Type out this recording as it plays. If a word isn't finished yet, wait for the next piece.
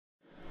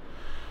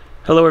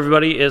Hello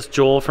everybody, it's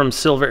Joel from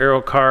Silver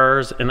Arrow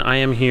Cars, and I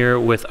am here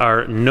with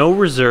our no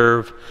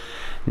reserve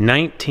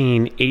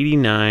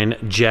 1989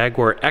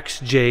 Jaguar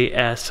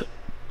XJS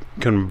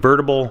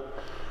convertible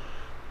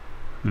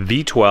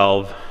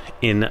V12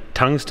 in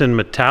tungsten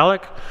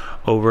metallic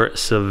over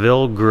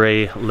Seville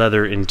gray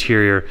leather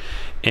interior.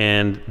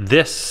 And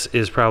this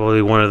is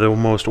probably one of the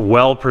most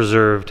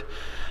well-preserved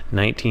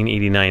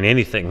 1989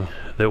 anything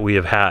that we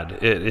have had.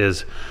 It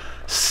is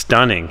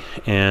stunning,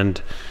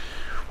 and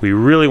we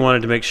really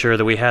wanted to make sure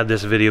that we had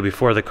this video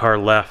before the car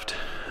left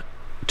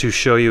to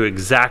show you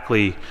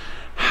exactly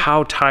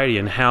how tidy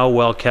and how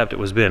well kept it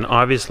was been.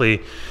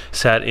 Obviously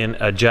sat in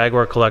a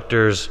Jaguar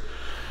collector's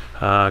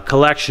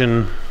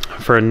collection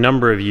for a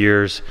number of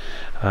years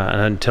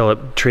until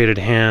it traded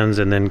hands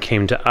and then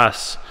came to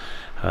us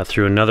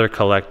through another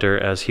collector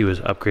as he was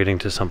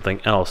upgrading to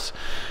something else.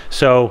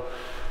 So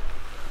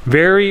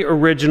very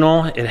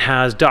original. It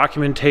has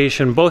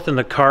documentation both in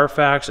the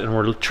Carfax, and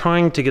we're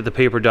trying to get the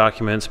paper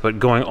documents, but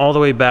going all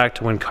the way back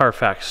to when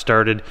Carfax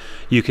started,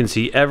 you can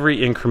see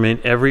every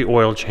increment, every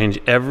oil change,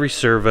 every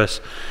service,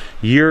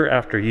 year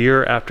after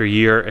year after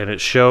year, and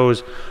it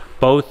shows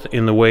both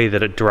in the way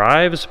that it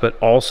drives,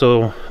 but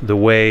also the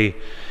way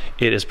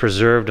it is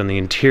preserved on the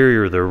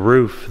interior, the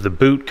roof, the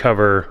boot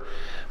cover,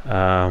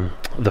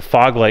 the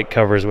fog light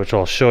covers, which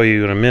I'll show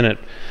you in a minute.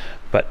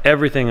 But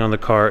everything on the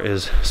car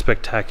is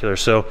spectacular.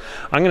 So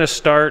I'm going to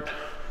start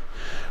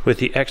with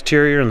the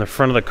exterior and the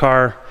front of the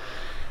car.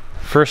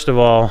 First of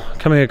all,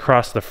 coming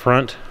across the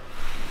front,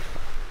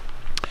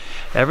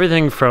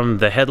 everything from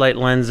the headlight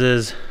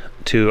lenses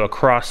to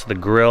across the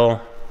grille,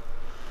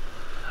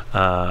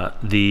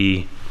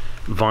 the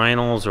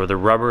vinyls or the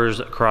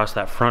rubbers across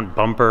that front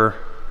bumper,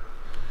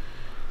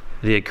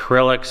 the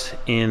acrylics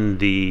in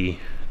the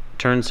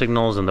turn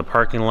signals and the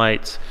parking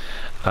lights,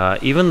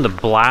 even the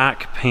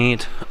black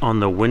paint on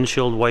the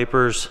windshield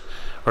wipers,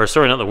 or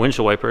sorry, not the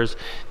windshield wipers,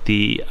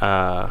 the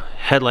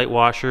headlight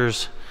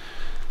washers,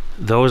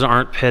 those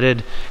aren't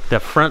pitted. The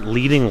front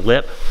leading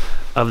lip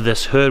of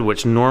this hood,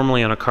 which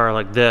normally on a car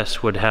like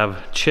this would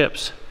have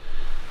chips,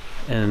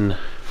 and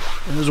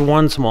there's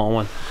one small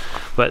one,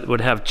 but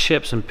would have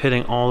chips and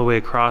pitting all the way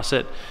across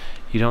it.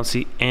 You don't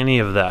see any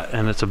of that,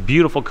 and it's a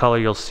beautiful color.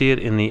 You'll see it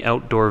in the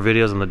outdoor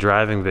videos and the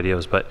driving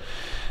videos, but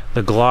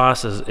the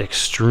gloss is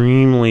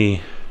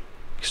extremely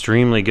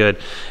good.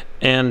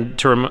 And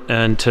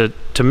to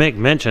make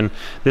mention,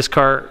 this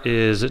car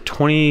is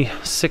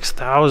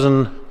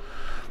 26,000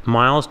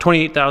 miles,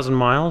 28,000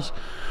 miles,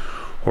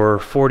 or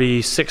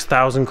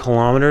 46,000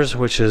 kilometers,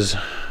 which is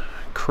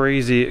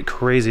crazy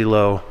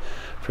low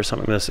for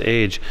something this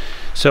age.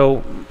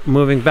 So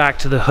moving back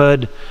to the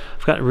hood,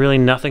 I've got really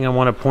nothing I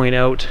want to point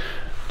out,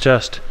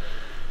 just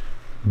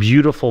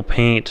beautiful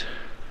paint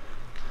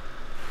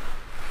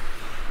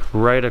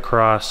right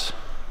across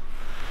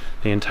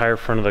the entire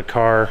front of the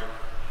car.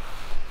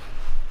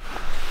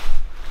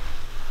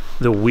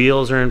 The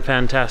wheels are in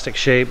fantastic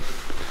shape.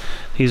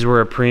 These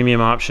were a premium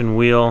option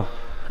wheel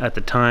at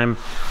the time.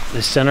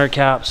 The center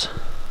caps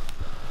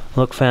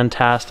look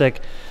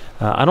fantastic.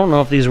 I don't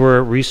know if these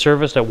were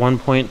resurfaced at one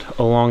point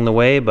along the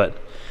way, but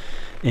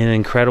in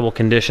incredible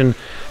condition.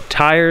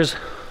 Tires,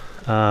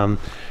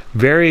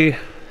 very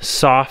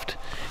soft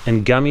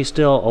and gummy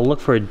still. I'll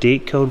look for a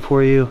date code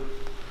for you.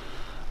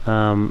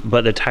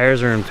 But the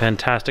tires are in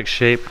fantastic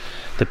shape.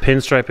 The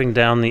pinstriping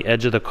down the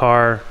edge of the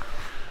car,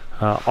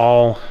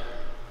 all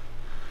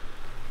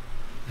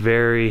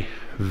very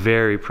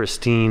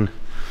pristine.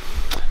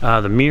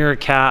 The mirror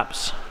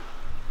caps,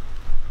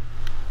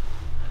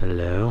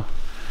 hello.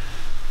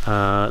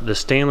 The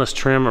stainless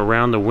trim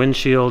around the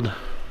windshield,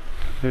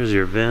 there's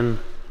your VIN.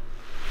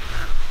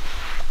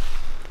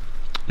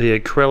 The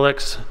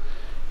acrylics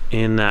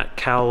in that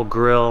cowl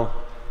grille,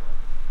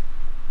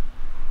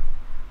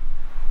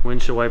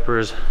 windshield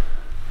wipers,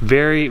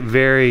 very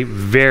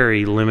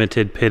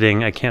limited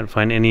pitting. I can't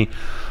find any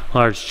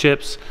large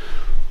chips,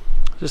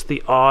 just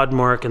the odd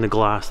mark in the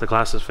glass. The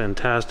glass is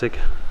fantastic.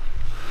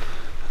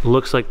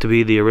 Looks like to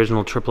be the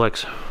original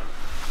XXX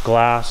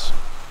glass.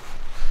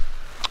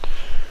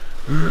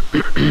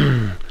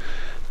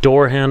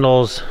 Door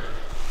handles,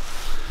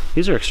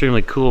 these are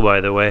extremely cool, by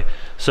the way.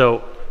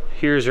 So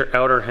here's your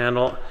outer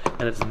handle,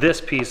 and it's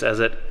this piece as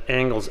it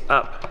angles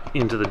up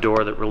into the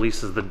door that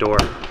releases the door.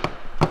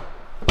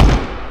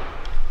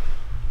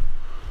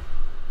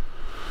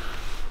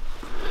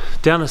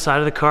 Down the side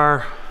of the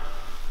car,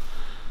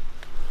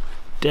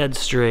 dead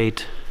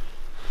straight,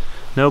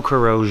 no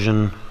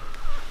corrosion,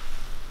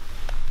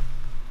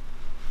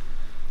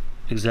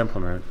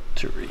 exemplary.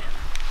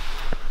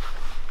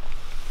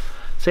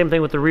 Same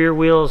thing with the rear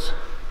wheels.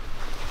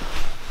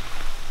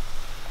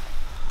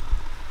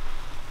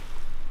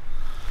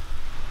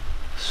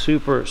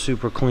 Super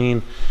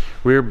clean.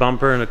 Rear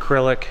bumper in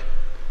acrylic,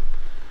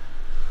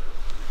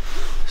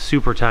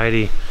 super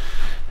tidy.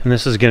 And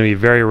this is going to be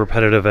very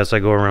repetitive as I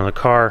go around the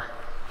car,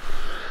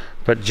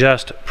 but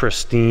just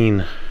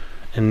pristine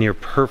and near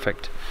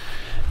perfect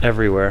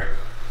everywhere.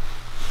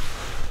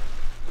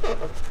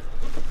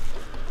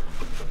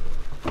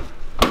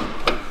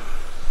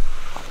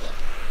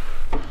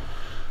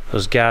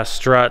 Those gas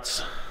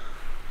struts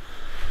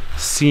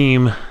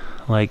seem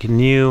like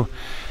new.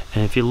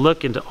 And if you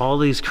look into all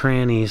these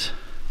crannies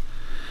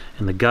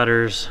and the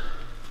gutters,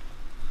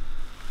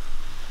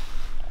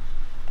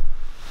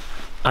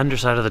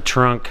 underside of the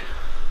trunk,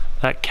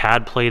 that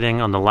CAD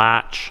plating on the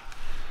latch,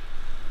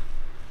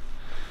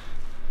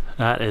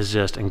 that is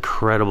just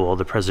incredible,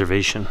 the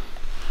preservation.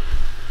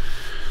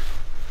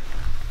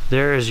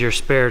 There is your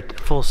spare,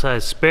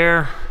 full-size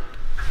spare,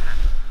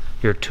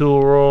 your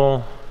tool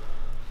roll,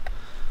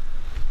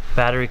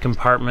 battery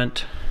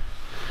compartment.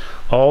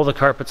 All the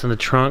carpets in the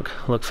trunk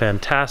look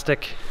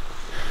fantastic.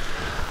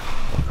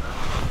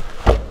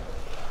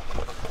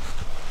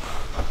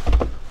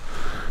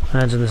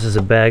 Imagine this is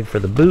a bag for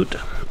the boot,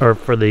 or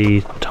for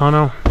the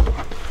tonneau.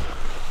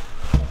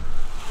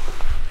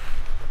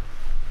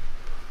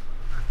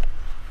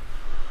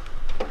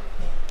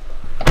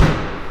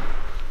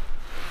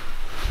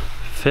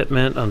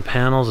 Fitment on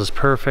panels is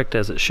perfect,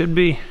 as it should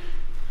be.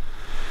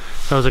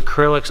 Those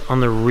acrylics on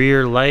the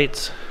rear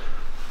lights,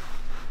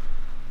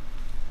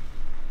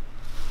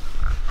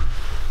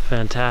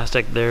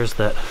 fantastic. There's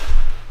the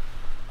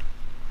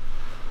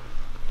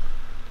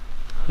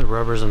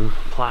rubbers and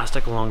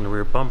plastic along the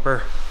rear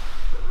bumper.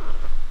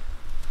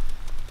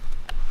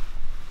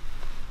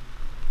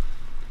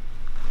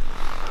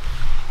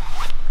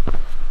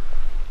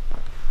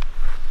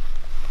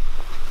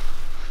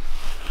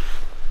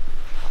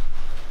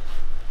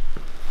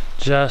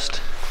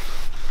 Just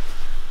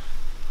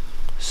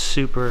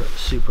super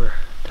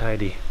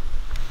tidy.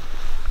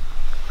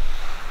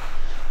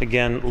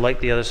 Again,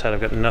 like the other side,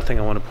 I've got nothing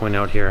I want to point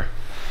out here.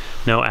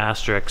 No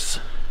asterisks.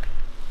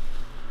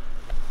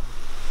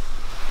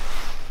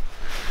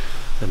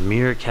 The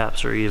mirror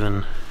caps are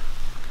even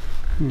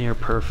near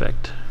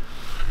perfect.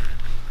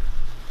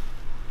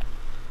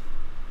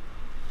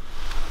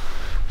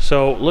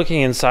 So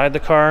looking inside the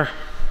car,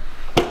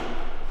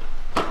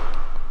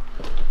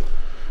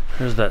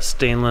 there's that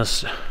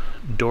stainless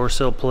door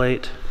sill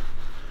plate.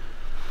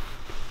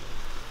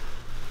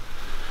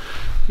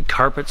 The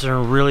carpets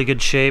are in really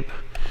good shape.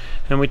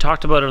 And we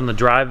talked about it in the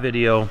drive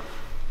video.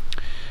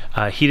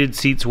 Heated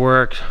seats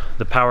work.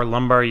 The power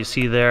lumbar you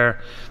see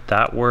there,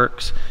 that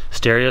works.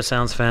 Stereo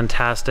sounds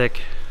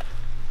fantastic.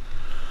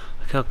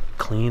 Look how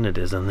clean it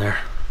is in there.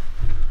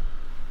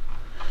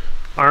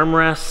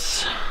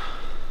 Armrests,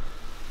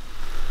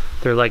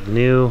 they're like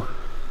new.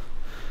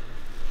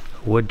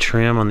 Wood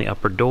trim on the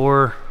upper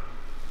door.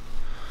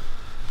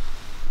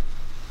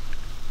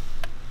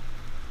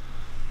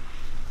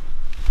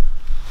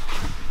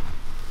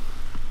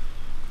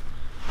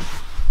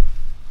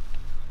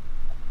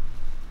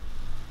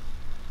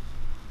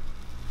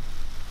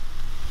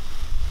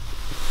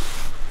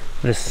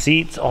 The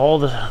seats, all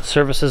the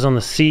surfaces on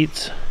the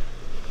seats,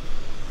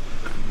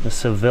 the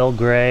Seville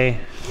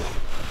gray,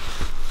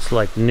 it's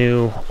like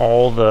new.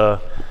 All the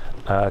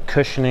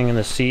cushioning in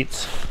the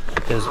seats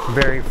is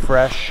very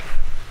fresh.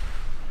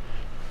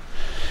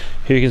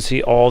 Here you can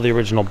see all the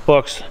original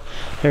books.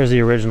 There's the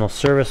original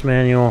service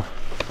manual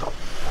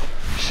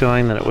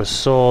showing that it was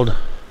sold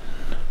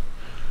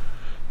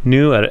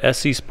new at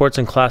SC Sports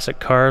and Classic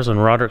Cars on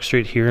Roderick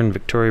Street here in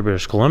Victoria,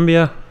 British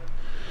Columbia.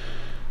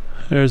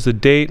 There's the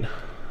date.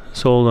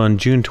 Sold on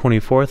June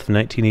 24th of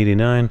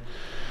 1989.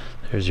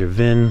 There's your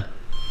VIN.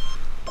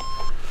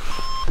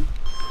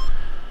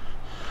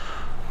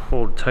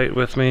 Hold tight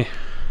with me.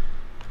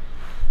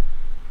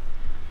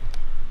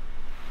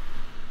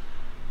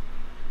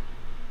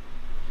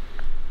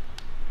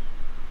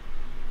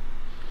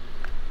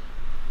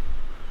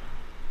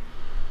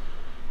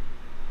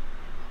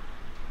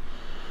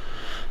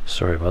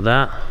 Sorry about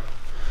that.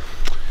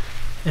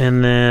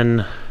 And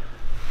then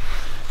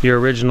your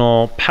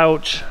original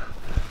pouch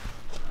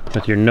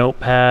with your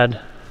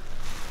notepad,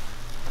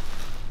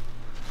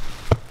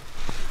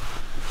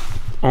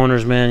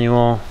 owner's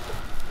manual,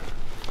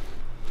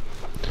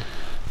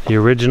 the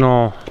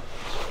original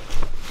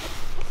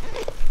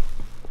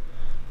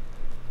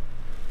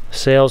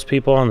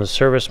salespeople and the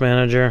service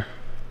manager,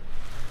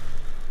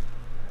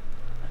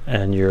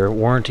 and your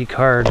warranty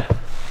card.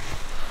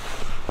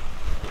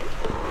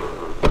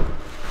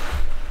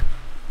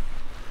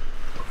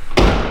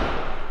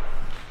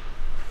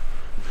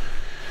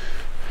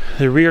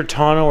 The rear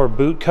tonneau or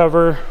boot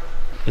cover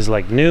is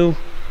like new.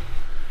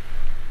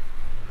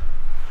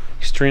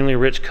 Extremely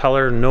rich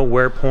color, no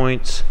wear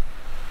points.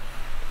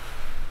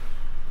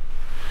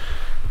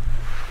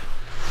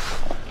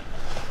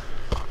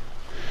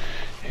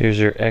 Here's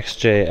your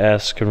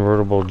XJS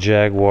convertible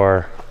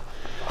Jaguar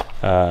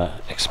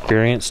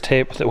experience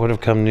tape that would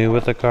have come new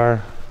with the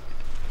car.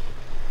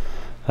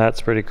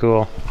 That's pretty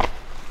cool.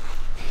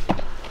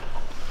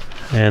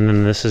 And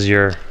then this is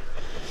your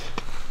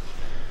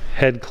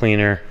head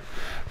cleaner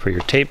for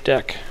your tape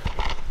deck.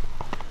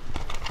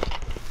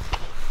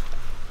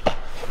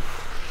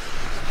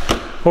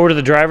 Over to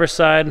the driver's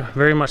side,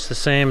 very much the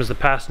same as the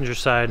passenger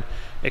side.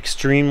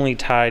 Extremely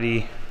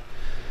tidy.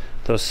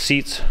 Those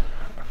seats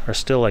are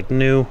still like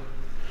new.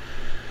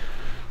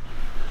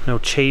 No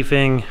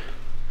chafing.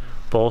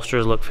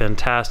 Bolsters look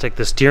fantastic.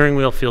 The steering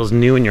wheel feels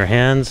new in your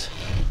hands.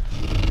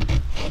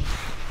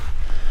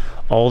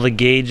 all the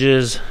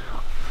gauges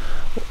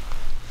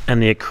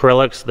and the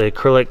acrylics. The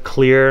acrylic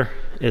clear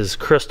is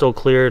crystal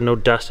clear, no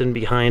dust in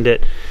behind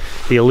it.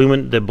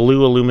 The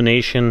blue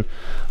illumination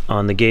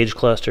on the gauge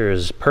cluster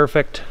is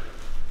perfect.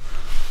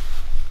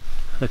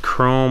 The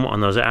chrome on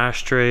those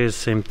ashtrays,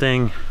 same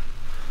thing.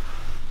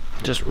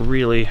 Just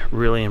really,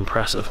 really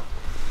impressive.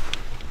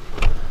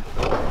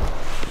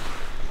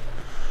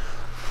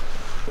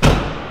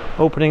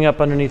 Opening up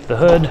underneath the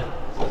hood.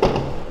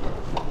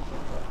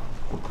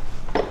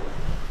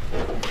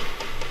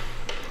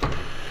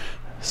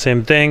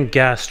 Same thing,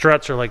 gas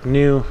struts are like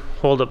new.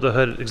 Hold up the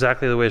hood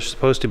exactly the way it's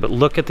supposed to, but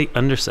look at the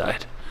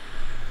underside.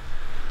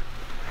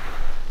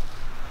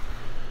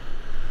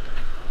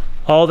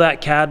 All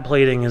that CAD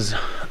plating is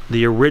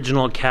the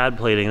original CAD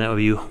plating. That would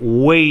be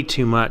way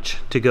too much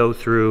to go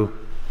through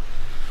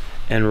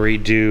and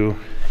redo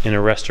in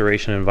a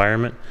restoration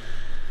environment.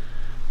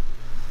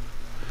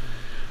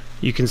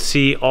 You can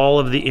see all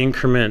of the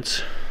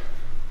increments,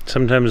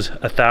 sometimes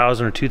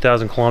 1,000 or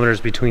 2,000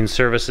 kilometers between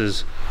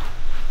services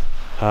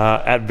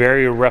at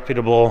very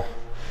reputable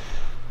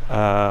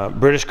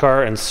British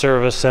car and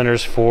service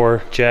centers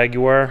for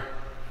Jaguar.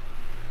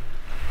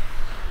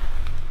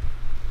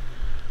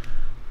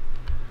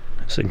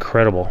 It's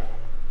incredible.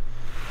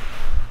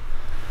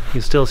 You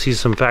can still see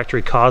some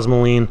factory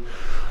Cosmoline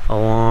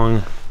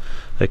along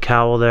the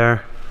cowl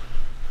there,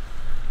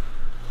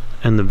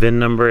 and the VIN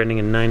number ending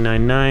in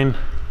 999.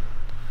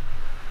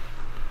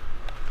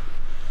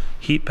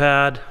 Heat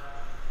pad.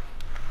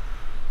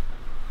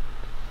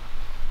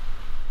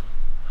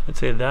 I'd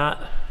say that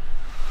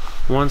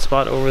one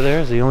spot over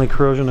there is the only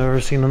corrosion I've ever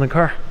seen on the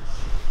car.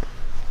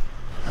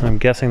 I'm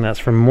guessing that's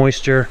from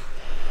moisture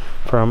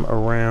from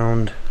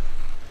around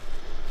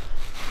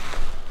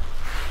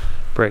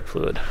brake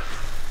fluid.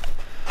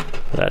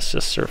 That's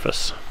just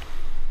surface.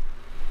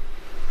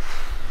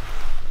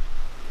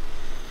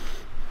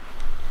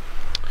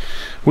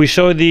 We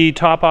showed the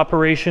top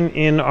operation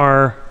in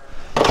our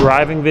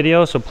driving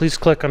video, so please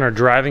click on our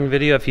driving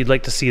video if you'd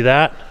like to see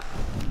that.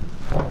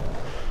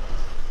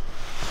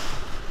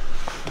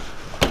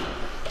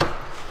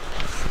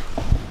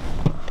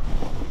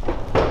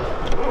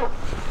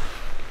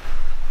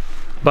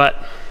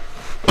 But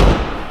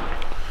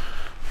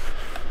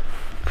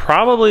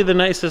probably the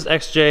nicest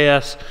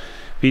XJS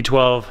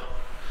V12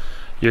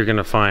 you're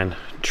gonna find.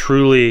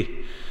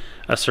 Truly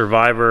a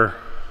survivor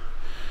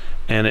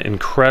and an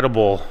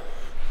incredible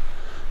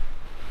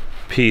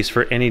piece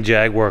for any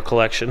Jaguar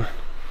collection.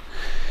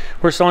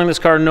 We're selling this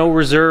car no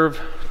reserve.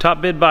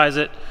 Top bid buys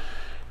it.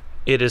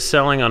 It is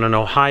selling on an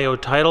Ohio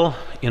title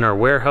in our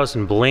warehouse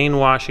in Blaine,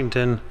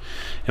 Washington,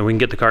 and we can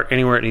get the car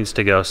anywhere it needs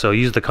to go. So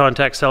use the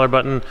contact seller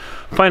button,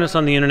 find us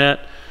on the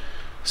internet,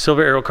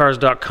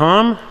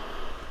 silveraerocars.com,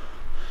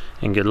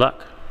 and good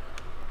luck.